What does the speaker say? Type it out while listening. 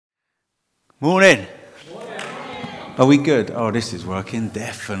Morning. Are we good? Oh, this is working,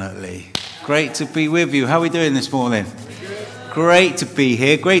 definitely. Great to be with you. How are we doing this morning? Great to be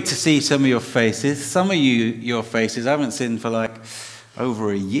here. Great to see some of your faces. Some of your faces I haven't seen for like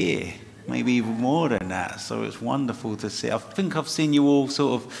over a year, maybe even more than that. So it's wonderful to see. I think I've seen you all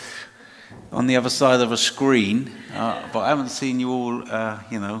sort of on the other side of a screen, but I haven't seen you all,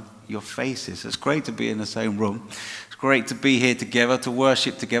 your faces. It's great to be in the same room. It's great to be here together, to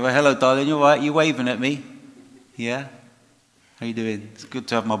worship together. Hello, darling. You all right? You waving at me? Yeah? How you doing? It's good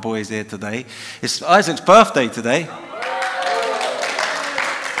to have my boys here today. It's Isaac's birthday today.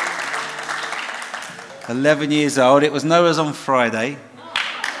 11 years old. It was Noah's on Friday.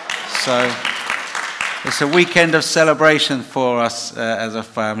 So it's a weekend of celebration for us as a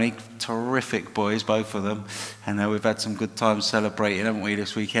family. Terrific boys, both of them. And we've had some good times celebrating, haven't we,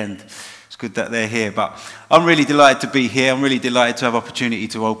 this weekend? It's good that they're here. But I'm really delighted to be here. I'm really delighted to have opportunity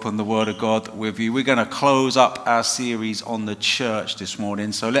to open the Word of God with you. We're going to close up our series on the church this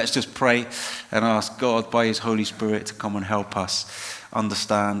morning. So let's just pray and ask God by His Holy Spirit to come and help us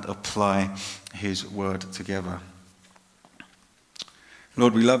understand, apply His Word together.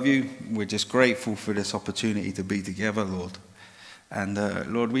 Lord, we love you. We're just grateful for this opportunity to be together, Lord. And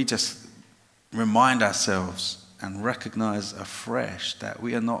Lord, we just remind ourselves and recognize afresh that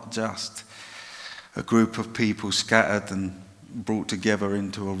we are not just a group of people scattered and brought together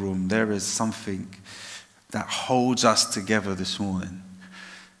into a room. There is something that holds us together this morning.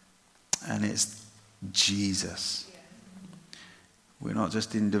 And it's Jesus. We're not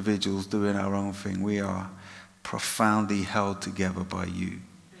just individuals doing our own thing. We are profoundly held together by you.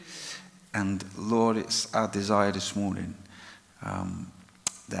 And Lord, it's our desire this morning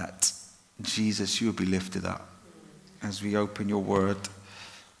that Jesus, you will be lifted up as we open your word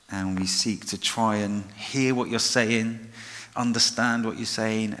and we seek to try and hear what you're saying, understand what you're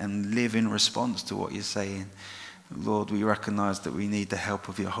saying, and live in response to what you're saying. Lord, we recognize that we need the help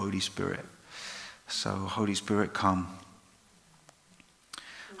of your Holy Spirit. So, Holy Spirit, come.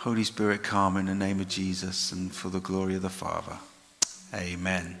 Holy Spirit, come in the name of Jesus and for the glory of the Father.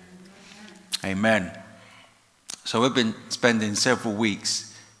 Amen. Amen. So we've been spending several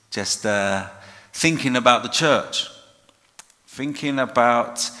weeks just thinking about the church. Thinking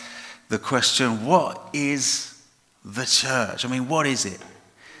about the question, what is the church? I mean, what is it?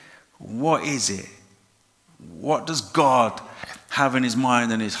 What is it? What does God have in his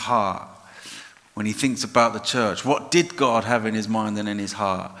mind and his heart when he thinks about the church? What did God have in his mind and in his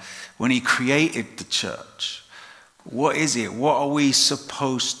heart when he created the church? What is it? What are we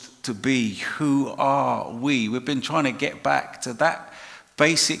supposed to be? Who are we? We've been trying to get back to that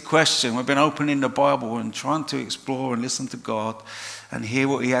basic question. We've been opening the Bible and trying to explore and listen to God and hear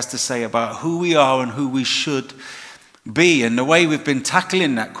what he has to say about who we are and who we should be. And the way we've been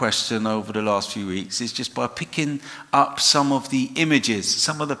tackling that question over the last few weeks is just by picking up some of the images,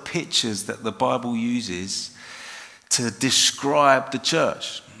 some of the pictures that the Bible uses to describe the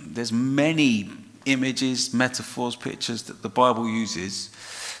church. There's many images, metaphors, pictures that the Bible uses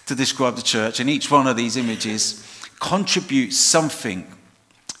to describe the church, and each one of these images contributes something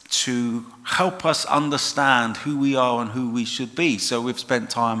to help us understand who we are and who we should be. So we've spent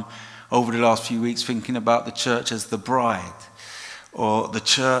time over the last few weeks thinking about the church as the bride, or the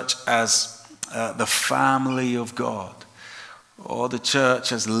church as the family of God, or the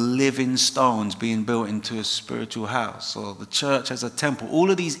church as living stones being built into a spiritual house, or the church as a temple.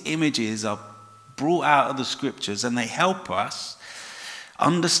 All of these images are brought out of the scriptures and they help us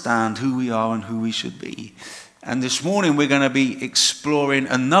understand who we are and who we should be. And this morning we're going to be exploring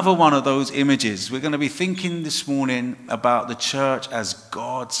another one of those images. We're going to be thinking this morning about the church as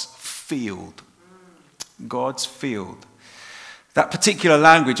God's field. God's field. That particular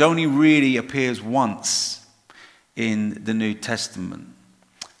language only really appears once in the New Testament.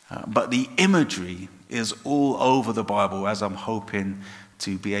 But the imagery is all over the Bible, as I'm hoping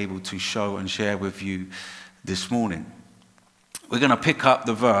to be able to show and share with you this morning. We're going to pick up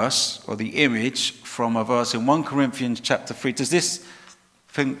the verse or the image from a verse in 1 Corinthians chapter 3. Does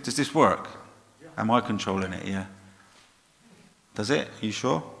this work? Am I controlling it? Yeah. Does it? Are you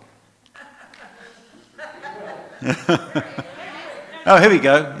sure? Oh, here we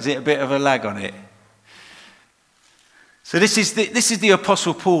go. Is it a bit of a lag on it? So this is the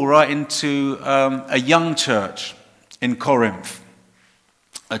Apostle Paul writing to a young church in Corinth.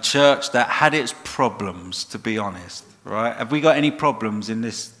 A church that had its problems, to be honest. Right? Have we got any problems in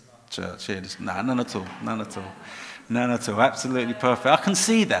this church here? No, none at all. None at all. None at all. Absolutely perfect. I can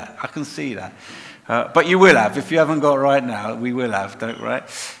see that. But you will have. If you haven't got right now, we will have, right?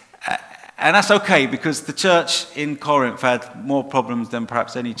 And that's okay, because the church in Corinth had more problems than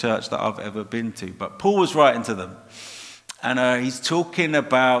perhaps any church that I've ever been to. But Paul was writing to them. And he's talking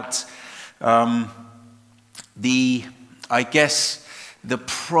about the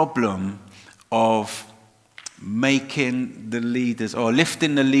problem of making the leaders, or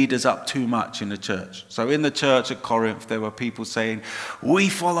lifting the leaders up too much in the church. So in the church at Corinth, there were people saying, we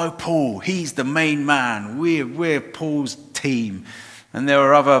follow Paul, he's the main man, we're Paul's team. And there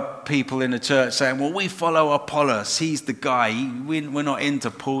were other people in the church saying, well, we follow Apollos. He's the guy. We're not into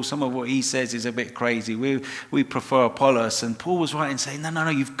Paul. Some of what he says is a bit crazy. We prefer Apollos. And Paul was writing saying, no,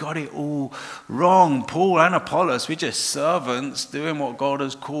 you've got it all wrong. Paul and Apollos, we're just servants doing what God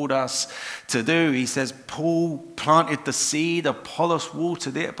has called us to do. He says, Paul planted the seed, Apollos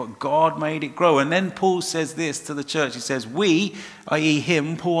watered it, but God made it grow. And then Paul says this to the church. He says, we, i.e.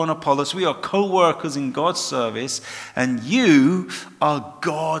 him, Paul and Apollos, we are co-workers in God's service, and you are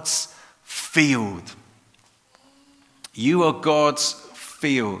God's field. You are God's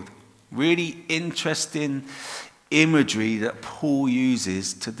field. Really interesting imagery that Paul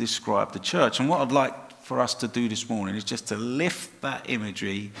uses to describe the church. And what I'd like for us to do this morning is just to lift that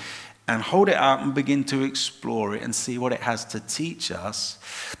imagery and hold it out and begin to explore it and see what it has to teach us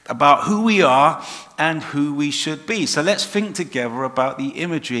about who we are and who we should be. So let's think together about the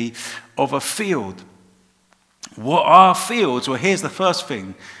imagery of a field. What are fields? Well, here's the first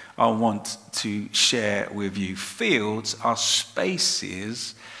thing I want to share with you. Fields are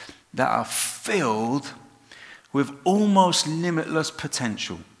spaces that are filled with almost limitless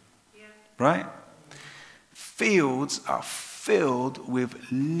potential. Yeah. Right? Fields are filled with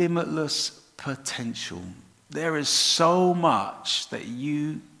limitless potential. There is so much that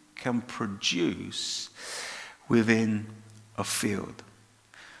you can produce within a field.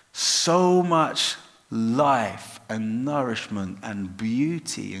 So much life and nourishment and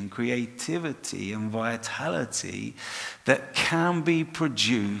beauty and creativity and vitality that can be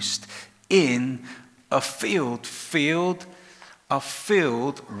produced in a field. Fields are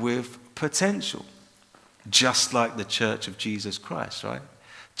filled with potential. Just like the Church of Jesus Christ, right?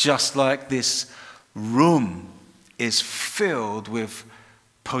 Just like this room is filled with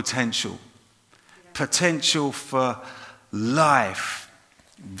potential. Potential for life,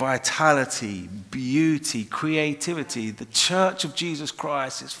 vitality, beauty, creativity. The Church of Jesus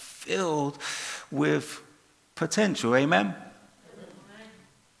Christ is filled with potential. Amen?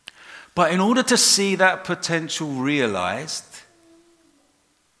 But in order to see that potential realized,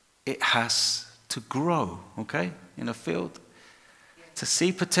 it has to grow, okay, in a field. To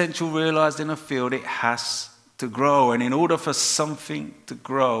see potential realized in a field, it has to grow. And in order for something to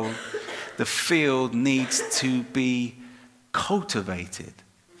grow, the field needs to be cultivated,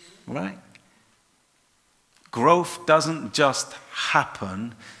 right? Growth doesn't just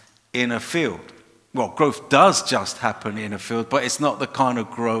happen in a field. Well, growth does just happen in a field, but it's not the kind of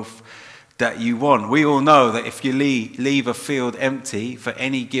growth that you want. We all know that if you leave a field empty for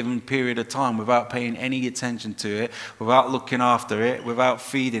any given period of time without paying any attention to it, without looking after it, without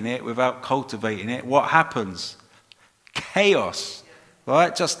feeding it, without cultivating it, what happens? Chaos,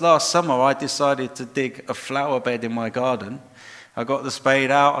 right? Just last summer I decided to dig a flower bed in my garden. I got the spade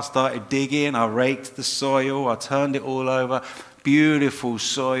out, I started digging, I raked the soil, I turned it all over. Beautiful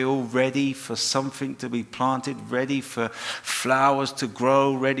soil, ready for something to be planted, ready for flowers to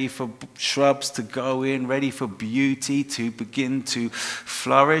grow, ready for shrubs to go in, ready for beauty to begin to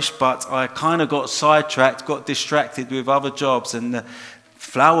flourish. But I kind of got sidetracked, got distracted with other jobs, and the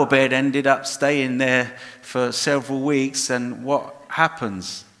flower bed ended up staying there for several weeks. And what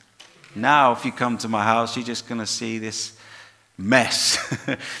happens? Now, if you come to my house, you're just going to see this mess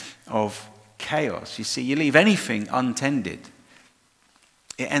of chaos. You see, you leave anything untended,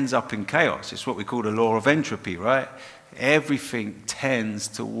 it ends up in chaos. It's what we call the law of entropy, right? Everything tends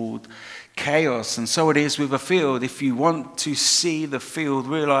toward chaos. And so it is with a field. If you want to see the field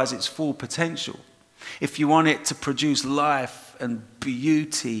realize its full potential, if you want it to produce life and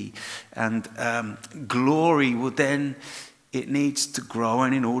beauty and glory, well, then it needs to grow.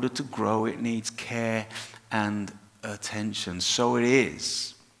 And in order to grow, it needs care and attention. So it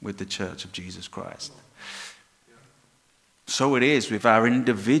is with the Church of Jesus Christ. So it is with our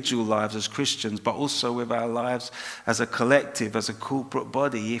individual lives as Christians, but also with our lives as a collective, as a corporate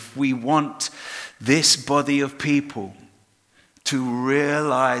body. If we want this body of people to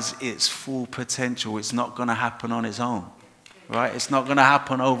realize its full potential, it's not going to happen on its own, right? It's not going to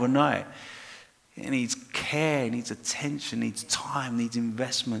happen overnight. It needs care, it needs attention, needs time, needs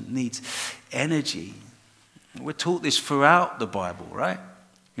investment, needs energy. We're taught this throughout the Bible, right?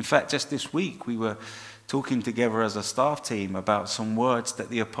 In fact, just this week we were talking together as a staff team about some words that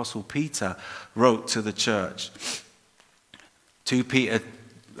the Apostle Peter wrote to the church. 2 Peter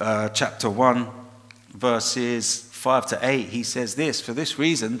chapter 1, verses 5 to 8, he says this, "For this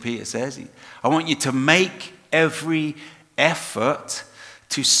reason," Peter says, "I want you to make every effort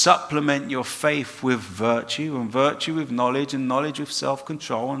to supplement your faith with virtue, and virtue with knowledge, and knowledge with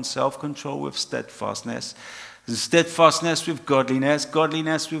self-control, and self-control with steadfastness, and steadfastness with godliness,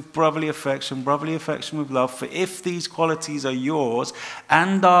 godliness with brotherly affection, brotherly affection with love. For if these qualities are yours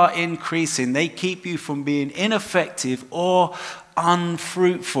and are increasing, they keep you from being ineffective or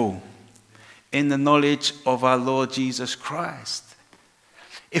unfruitful in the knowledge of our Lord Jesus Christ."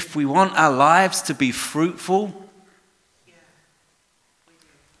 If we want our lives to be fruitful,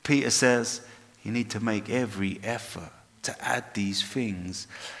 Peter says, you need to make every effort to add these things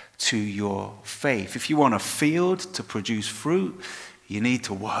to your faith. If you want a field to produce fruit, you need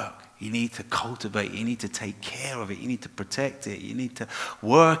to work. You need to cultivate. You need to take care of it. You need to protect it. You need to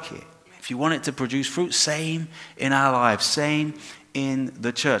work it. If you want it to produce fruit, same in our lives, same in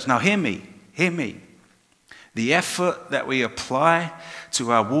the church. Now hear me. The effort that we apply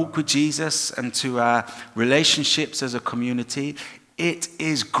to our walk with Jesus and to our relationships as a community, it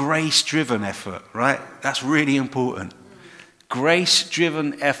is grace-driven effort, right? That's really important.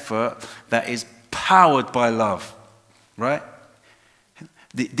 Grace-driven effort that is powered by love, right?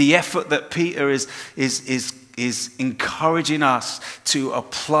 The effort that Peter is encouraging us to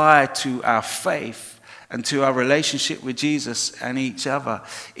apply to our faith and to our relationship with Jesus and each other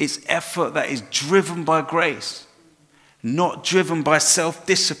is effort that is driven by grace, not driven by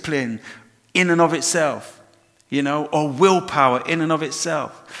self-discipline in and of itself, or willpower in and of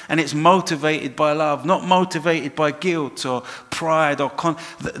itself. And it's motivated by love, not motivated by guilt or pride or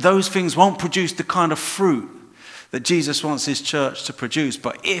those things won't produce the kind of fruit that Jesus wants his church to produce.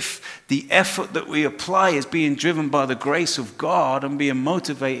 But if the effort that we apply is being driven by the grace of God and being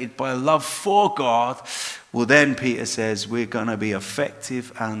motivated by love for God, well then, Peter says, we're going to be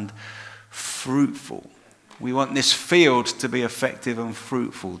effective and fruitful. We want this field to be effective and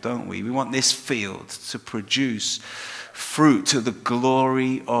fruitful, don't we? We want this field to produce fruit to the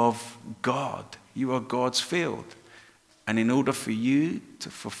glory of God. You are God's field. And in order for you to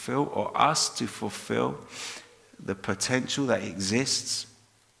fulfill, or us to fulfill, the potential that exists,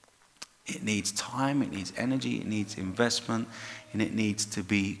 it needs time, it needs energy, it needs investment, and it needs to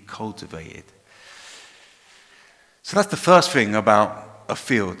be cultivated. So that's the first thing about a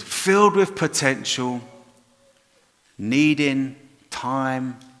field. Filled with potential, needing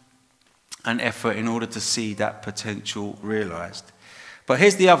time and effort in order to see that potential realized. But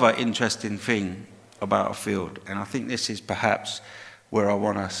here's the other interesting thing about a field, and I think this is perhaps where I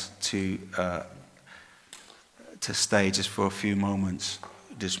want us to stay just for a few moments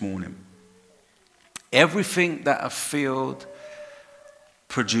this morning. Everything that a field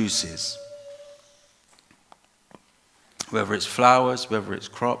produces, whether it's flowers, whether it's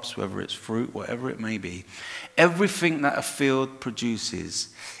crops, whether it's fruit, whatever it may be, everything that a field produces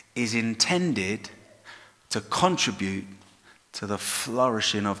is intended to contribute to the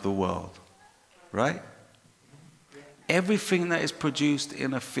flourishing of the world, right? Everything that is produced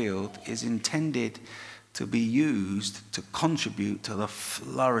in a field is intended to be used to contribute to the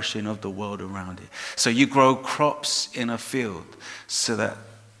flourishing of the world around it. So you grow crops in a field so that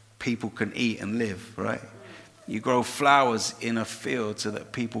people can eat and live, right? You grow flowers in a field so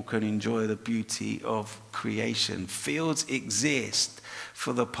that people can enjoy the beauty of creation. Fields exist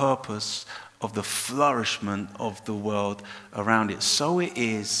for the purpose of the flourishment of the world around it. So it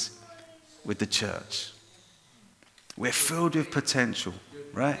is with the church. We're filled with potential,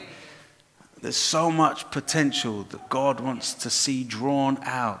 right? There's so much potential that God wants to see drawn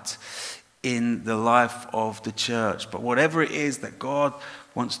out in the life of the church. But whatever it is that God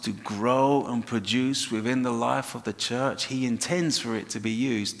wants to grow and produce within the life of the church, he intends for it to be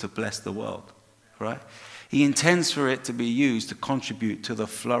used to bless the world, right? He intends for it to be used to contribute to the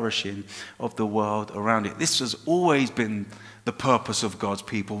flourishing of the world around it. This has always been the purpose of God's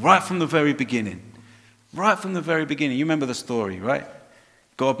people, right from the very beginning. Right from the very beginning. You remember the story, right?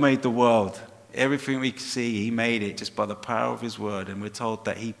 God made the world. Everything we see, he made it just by the power of his word. And we're told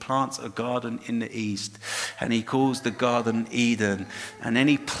that he plants a garden in the east, and he calls the garden Eden. And then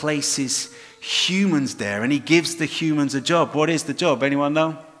he places humans there, and he gives the humans a job. What is the job? Anyone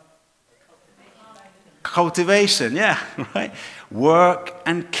know? Cultivation, yeah, right? Work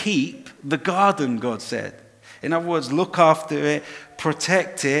and keep the garden, God said. In other words, look after it,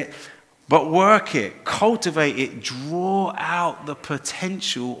 protect it, but work it, cultivate it, draw out the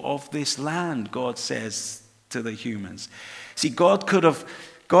potential of this land, God says to the humans. See, God could have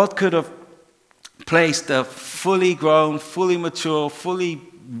placed a fully grown, fully mature, fully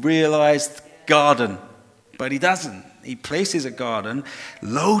realized garden. But he doesn't. He places a garden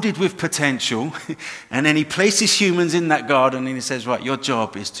loaded with potential, and then he places humans in that garden, and he says, right, your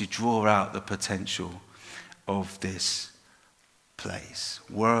job is to draw out the potential of this place.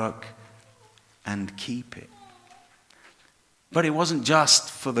 Work and keep it. But it wasn't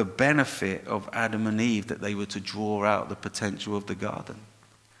just for the benefit of Adam and Eve that they were to draw out the potential of the garden.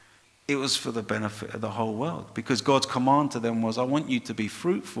 It was for the benefit of the whole world, because God's command to them was, I want you to be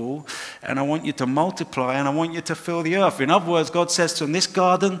fruitful, and I want you to multiply, and I want you to fill the earth. In other words, God says to them, this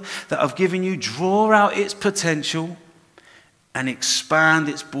garden that I've given you, draw out its potential and expand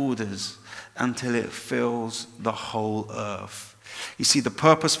its borders until it fills the whole earth. You see, the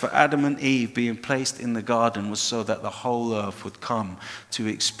purpose for Adam and Eve being placed in the garden was so that the whole earth would come to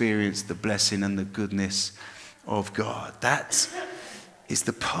experience the blessing and the goodness of God. That is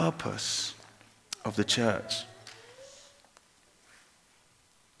the purpose of the church.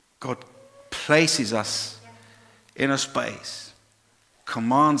 God places us in a space,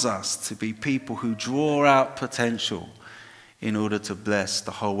 commands us to be people who draw out potential in order to bless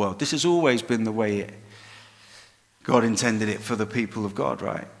the whole world. This has always been the way God intended it for the people of God,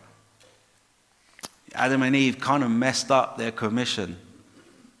 right? Adam and Eve kind of messed up their commission,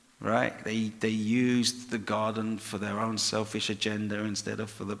 right? They used the garden for their own selfish agenda instead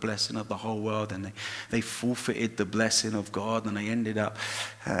of for the blessing of the whole world, and they forfeited the blessing of God, and they ended up,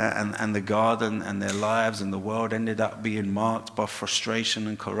 and the garden and their lives and the world ended up being marked by frustration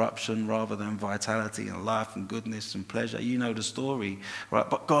and corruption rather than vitality and life and goodness and pleasure. You know the story, right?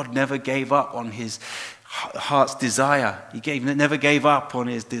 But God never gave up on his heart's desire. He never gave up on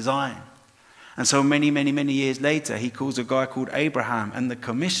his design. And so many years later, he calls a guy called Abraham, and the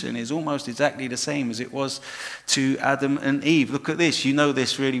commission is almost exactly the same as it was to Adam and Eve. Look at this. You know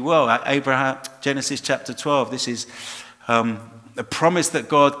this really well. Abraham, Genesis chapter 12. This is a promise that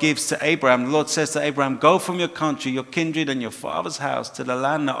God gives to Abraham. The Lord says to Abraham, go from your country, your kindred, and your father's house to the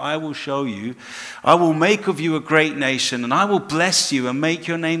land that I will show you. I will make of you a great nation, and I will bless you and make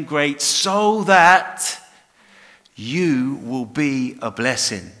your name great so that you will be a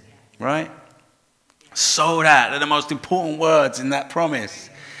blessing. Right? So that, they're the most important words in that promise.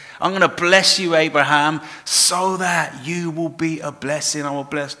 I'm going to bless you, Abraham, so that you will be a blessing. I will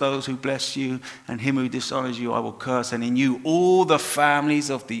bless those who bless you, and him who dishonors you I will curse. And in you all the families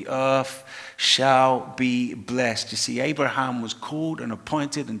of the earth shall be blessed. You see, Abraham was called and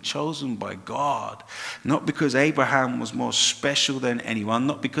appointed and chosen by God, not because Abraham was more special than anyone,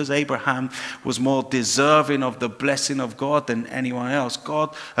 not because Abraham was more deserving of the blessing of God than anyone else.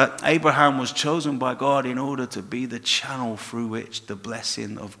 Abraham was chosen by God in order to be the channel through which the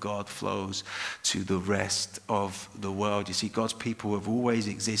blessing of God flows to the rest of the world. You see, God's people have always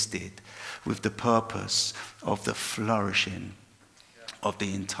existed with the purpose of the flourishing of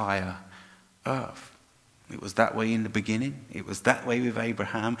the entire earth. It was that way in the beginning. It was that way with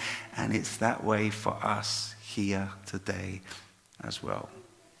Abraham, and it's that way for us here today as well.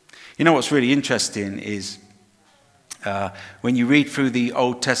 You know what's really interesting is when you read through the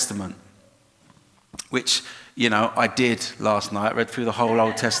Old Testament, which, you know, I did last night, read through the whole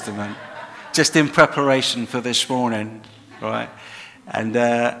Old Testament just in preparation for this morning, right? And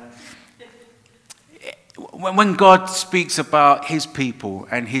when God speaks about his people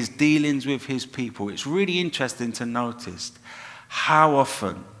and his dealings with his people, it's really interesting to notice how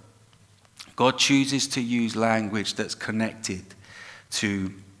often God chooses to use language that's connected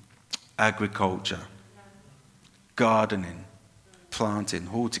to agriculture, gardening, planting,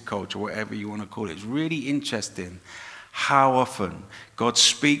 horticulture, whatever you want to call it. It's really interesting how often God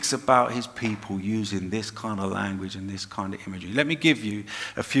speaks about his people using this kind of language and this kind of imagery. Let me give you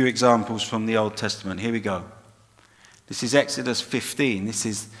a few examples from the Old Testament. Here we go. This is Exodus 15. This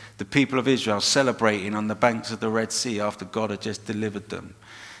is the people of Israel celebrating on the banks of the Red Sea after God had just delivered them.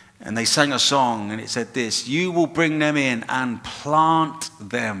 And they sang a song, and it said this: you will bring them in and plant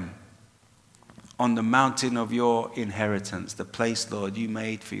them on the mountain of your inheritance, the place, Lord, you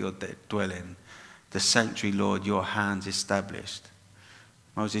made for your dwelling. The sanctuary, Lord, your hands established.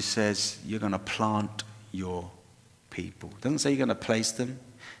 Moses says, you're going to plant your people. It doesn't say you're going to place them.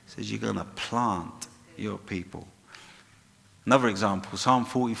 It says you're going to plant your people. Another example, Psalm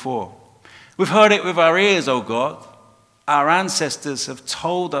 44. We've heard it with our ears, O God. Our ancestors have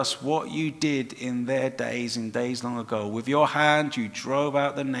told us what you did in their days, in days long ago. With your hand you drove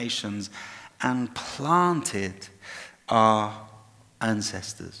out the nations and planted our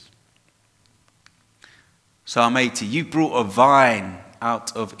ancestors. Psalm 80, you brought a vine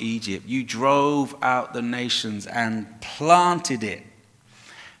out of Egypt. You drove out the nations and planted it.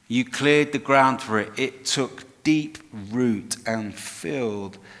 You cleared the ground for it. It took deep root and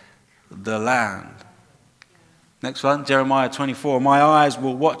filled the land. Next one, Jeremiah 24. My eyes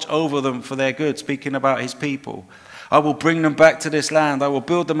will watch over them for their good, speaking about his people. I will bring them back to this land. I will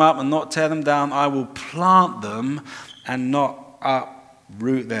build them up and not tear them down. I will plant them and not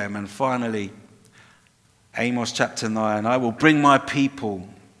uproot them. And finally, Amos chapter 9. I will bring my people,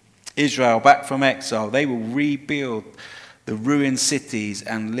 Israel, back from exile. They will rebuild the ruined cities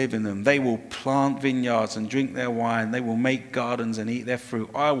and live in them. They will plant vineyards and drink their wine. They will make gardens and eat their fruit.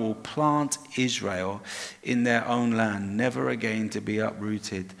 I will plant Israel in their own land, never again to be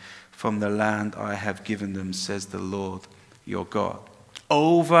uprooted from the land I have given them, says the Lord your God.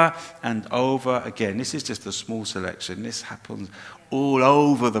 Over and over again. This is just a small selection. This happens all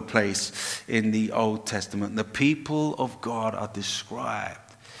over the place in the Old Testament. The people of God are described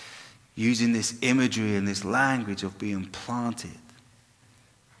using this imagery and this language of being planted.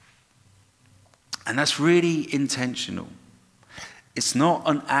 And that's really intentional. It's not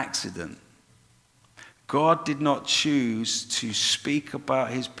an accident. God did not choose to speak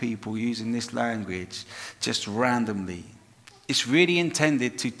about his people using this language just randomly. It's really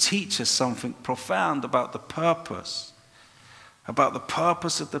intended to teach us something profound about the purpose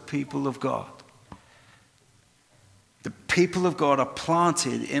of the people of God. The people of God are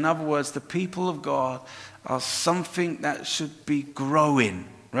planted. In other words, the people of God are something that should be growing,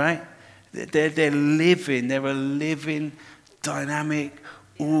 right? They're living. They're a living, dynamic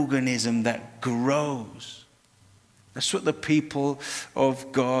organism that grows. That's what the people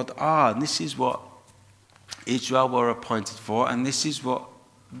of God are. And this is what Israel were appointed for, and this is what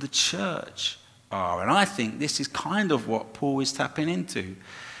the church are. And I think this is kind of what Paul is tapping into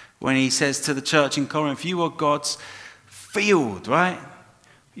when he says to the church in Corinth, you are God's field, right?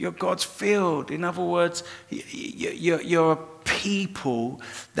 You're God's field. In other words, you're a people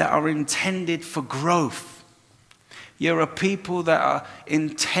that are intended for growth. You're a people that are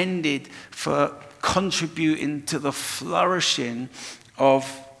intended for contributing to the flourishing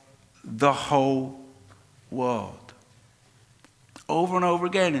of the whole world. Over and over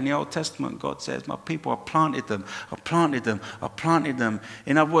again in the Old Testament, God says, my people, I planted them, I planted them, I planted them.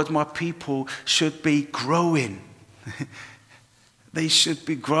 In other words, my people should be growing. They should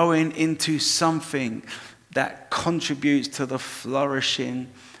be growing into something that contributes to the flourishing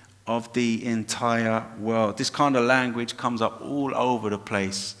of the entire world. This kind of language comes up all over the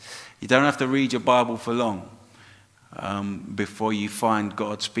place. You don't have to read your Bible for long before you find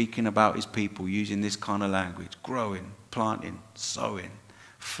God speaking about his people using this kind of language. Growing, planting, sowing,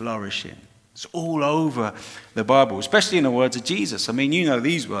 flourishing. It's all over the Bible, especially in the words of Jesus. I mean, you know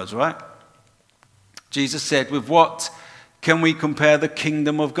these words, right? Jesus said, with what can we compare the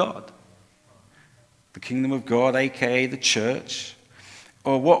kingdom of God? The kingdom of God, aka the church.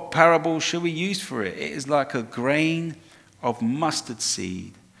 Or what parable should we use for it? It is like a grain of mustard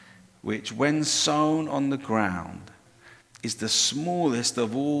seed, which when sown on the ground is the smallest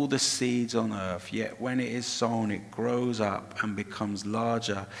of all the seeds on earth. Yet when it is sown, it grows up and becomes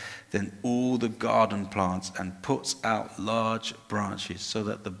larger than all the garden plants and puts out large branches so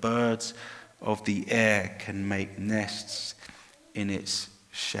that the birds of the air can make nests in its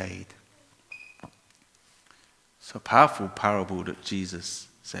shade. It's a powerful parable that Jesus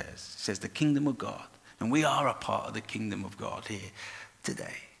says. He says the kingdom of God. And we are a part of the kingdom of God here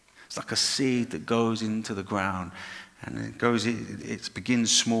today. It's like a seed that goes into the ground and it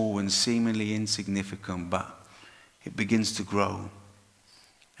begins small and seemingly insignificant, but it begins to grow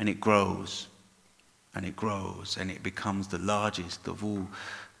and it grows and it grows and it becomes the largest of all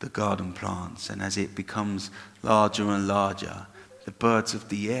the garden plants. And as it becomes larger and larger, the birds of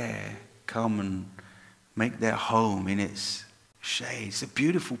the air come and make their home in its shade. It's a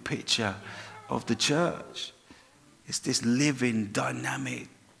beautiful picture of the church. It's this living, dynamic,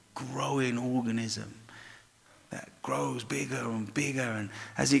 growing organism that grows bigger and bigger, and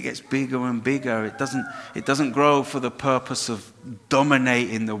as it gets bigger and bigger, it doesn't grow for the purpose of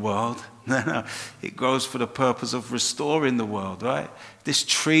dominating the world. No, it grows for the purpose of restoring the world, right? This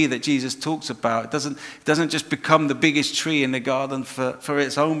tree that Jesus talks about, it doesn't just become the biggest tree in the garden for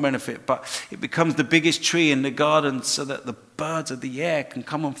its own benefit, but it becomes the biggest tree in the garden so that the birds of the air can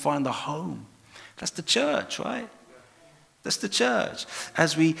come and find a home. That's the church, right? That's the church.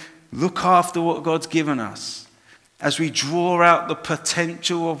 As we look after what God's given us, as we draw out the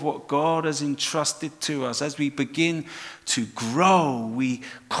potential of what God has entrusted to us, as we begin to grow, we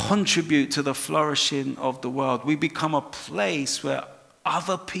contribute to the flourishing of the world. We become a place where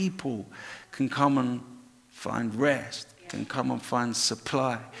other people can come and find rest, can come and find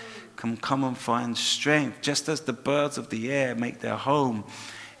supply, can come and find strength, just as the birds of the air make their home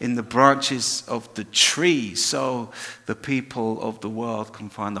in the branches of the tree, so the people of the world can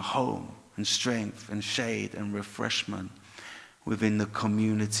find a home and strength and shade and refreshment within the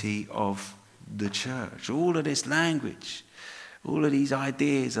community of the church. All of this language, all of these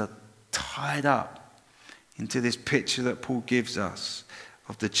ideas are tied up into this picture that Paul gives us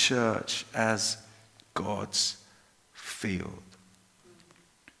of the church as God's field.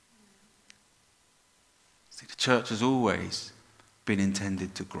 See, the church has always been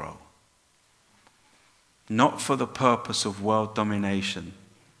intended to grow. Not for the purpose of world domination,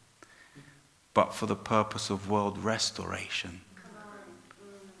 but for the purpose of world restoration.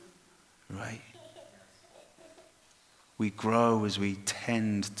 Right? We grow as we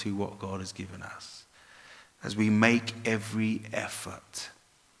tend to what God has given us. As we make every effort,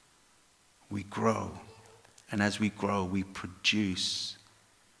 we grow. And as we grow, we produce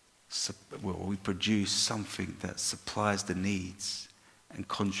something that supplies the needs and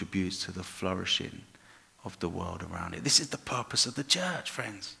contributes to the flourishing of the world around it. This is the purpose of the church,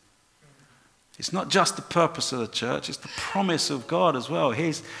 friends. It's not just the purpose of the church, it's the promise of God as well.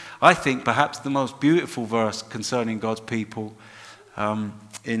 Here's, I think, perhaps the most beautiful verse concerning God's people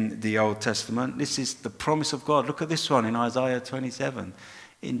in the Old Testament. This is the promise of God. Look at this one in Isaiah 27.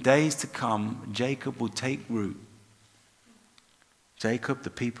 In days to come, Jacob will take root. Jacob, the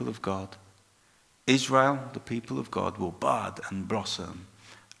people of God. Israel, the people of God, will bud and blossom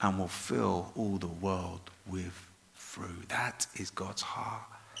and will fill all the world with fruit. That is God's heart.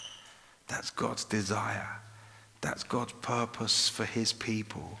 That's God's desire. That's God's purpose for his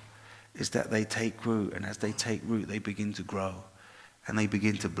people, is that they take root. And as they take root, they begin to grow. And they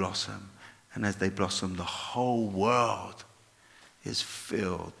begin to blossom. And as they blossom, the whole world is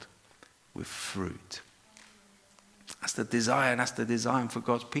filled with fruit. That's the desire, and that's the design for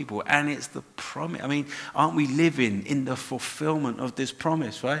God's people. And it's the promise. I mean, aren't we living in the fulfillment of this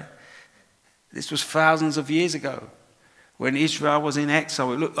promise, right? This was thousands of years ago. When Israel was in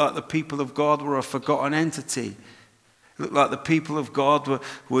exile, it looked like the people of God were a forgotten entity. It looked like the people of God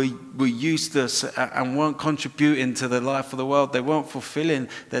were useless and weren't contributing to the life of the world. They weren't fulfilling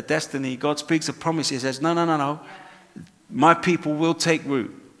their destiny. God speaks a promise. He says, no. My people will take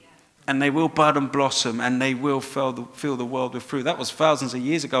root. And they will bud and blossom, and they will fill the world with fruit. That was thousands of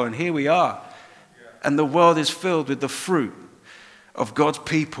years ago, and here we are. And the world is filled with the fruit of God's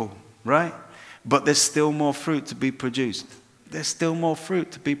people, right? But there's still more fruit to be produced. There's still more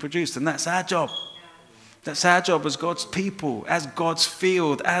fruit to be produced, and that's our job. That's our job as God's people, as God's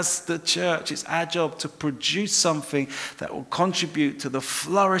field, as the church. It's our job to produce something that will contribute to the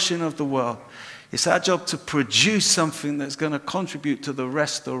flourishing of the world. It's our job to produce something that's going to contribute to the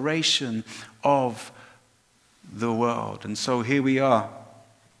restoration of the world. And so here we are.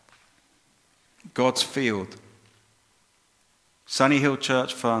 God's field. Sunny Hill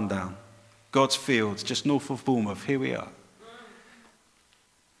Church, Ferndown. God's field, just north of Bournemouth. Here we are.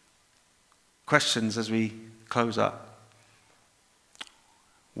 Questions as we close up.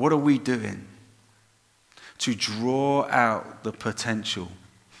 What are we doing to draw out the potential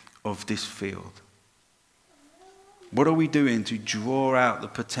of this field? What are we doing to draw out the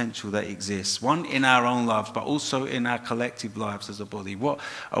potential that exists? One, in our own lives, but also in our collective lives as a body. What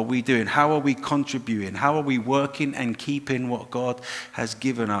are we doing? How are we contributing? How are we working and keeping what God has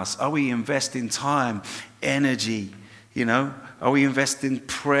given us? Are we investing time, energy? Are we investing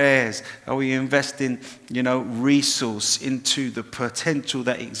prayers? Are we investing, resource into the potential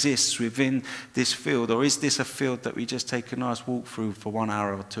that exists within this field? Or is this a field that we just take a nice walk through for 1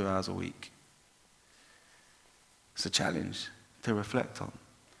 hour or 2 hours a week? It's a challenge to reflect on.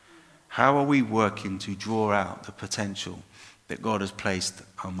 How are we working to draw out the potential that God has placed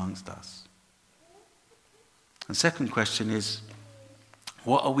amongst us? And second question is,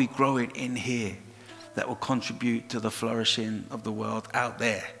 what are we growing in here that will contribute to the flourishing of the world out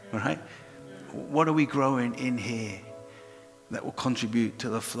there, right? What are we growing in here that will contribute to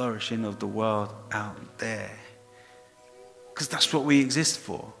the flourishing of the world out there? Because that's what we exist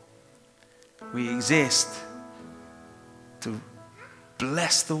for. We exist to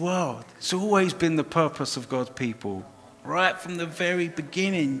bless the world. It's always been the purpose of God's people, right from the very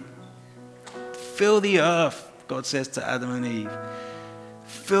beginning. Fill the earth, God says to Adam and Eve.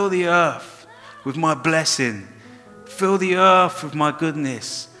 Fill the earth with my blessing. Fill the earth with my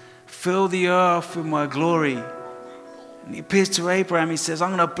goodness. Fill the earth with my glory. And he appears to Abraham. He says, I'm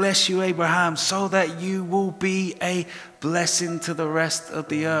going to bless you, Abraham, so that you will be a blessing to the rest of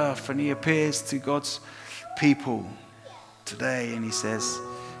the earth. And he appears to God's people today and he says,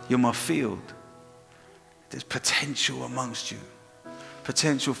 you're my field. There's potential amongst you.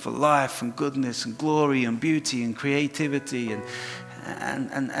 Potential for life and goodness and glory and beauty and creativity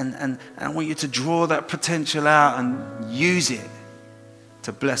And I want you to draw that potential out and use it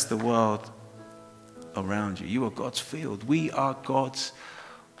to bless the world around you. You are God's field. We are God's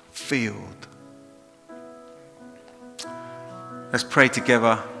field. Let's pray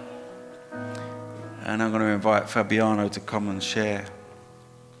together. And I'm going to invite Fabiano to come and share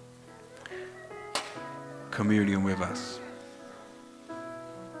communion with us.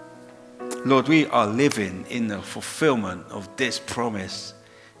 Lord, we are living in the fulfillment of this promise.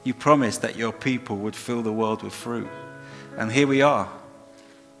 You promised that your people would fill the world with fruit. And here we are,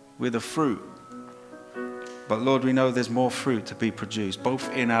 with the fruit. But Lord, we know there's more fruit to be produced,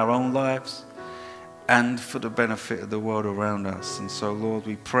 both in our own lives and for the benefit of the world around us. And so, Lord,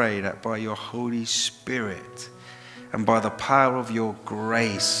 we pray that by your Holy Spirit and by the power of your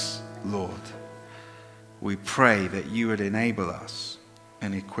grace, Lord, we pray that you would enable us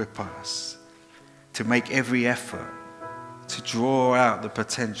and equip us to make every effort to draw out the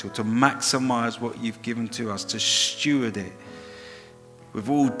potential, to maximize what you've given to us, to steward it with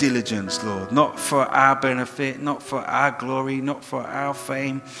all diligence, Lord, not for our benefit, not for our glory, not for our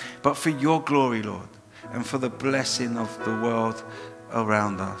fame, but for your glory, Lord, and for the blessing of the world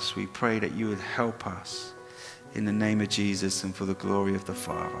around us. We pray that you would help us in the name of Jesus and for the glory of the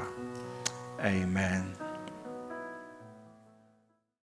Father. Amen.